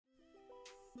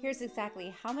Here's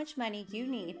exactly how much money you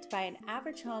need to buy an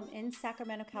average home in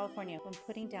Sacramento, California when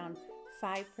putting down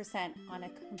 5% on a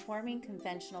conforming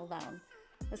conventional loan.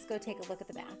 Let's go take a look at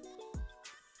the math.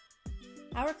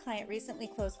 Our client recently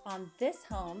closed on this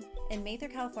home in Mather,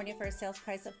 California for a sales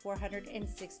price of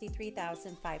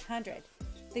 $463,500.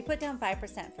 They put down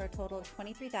 5% for a total of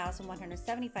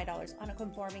 $23,175 on a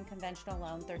conforming conventional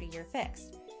loan 30-year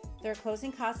fixed. Their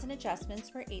closing costs and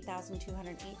adjustments were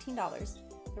 $8,218.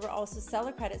 There were also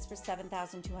seller credits for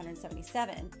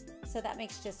 $7,277, so that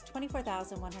makes just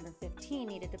 $24,115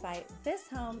 needed to buy this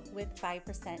home with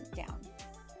 5% down.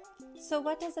 So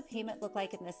what does a payment look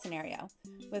like in this scenario?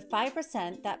 With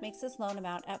 5%, that makes this loan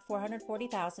amount at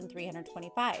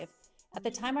 $440,325. At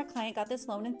the time our client got this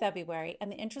loan in February,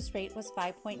 and the interest rate was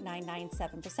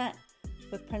 5.997%.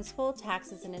 With principal,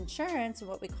 taxes, and insurance, and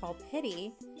what we call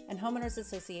PITI, and Homeowners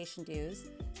Association dues,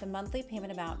 the monthly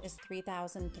payment amount is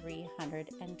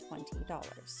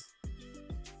 $3,320.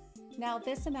 Now,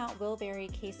 this amount will vary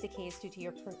case to case due to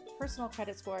your personal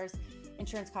credit scores,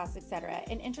 insurance costs, etc.,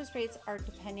 and interest rates are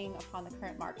depending upon the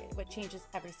current market, which changes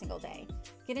every single day.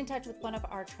 Get in touch with one of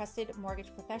our trusted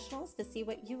mortgage professionals to see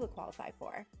what you would qualify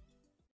for.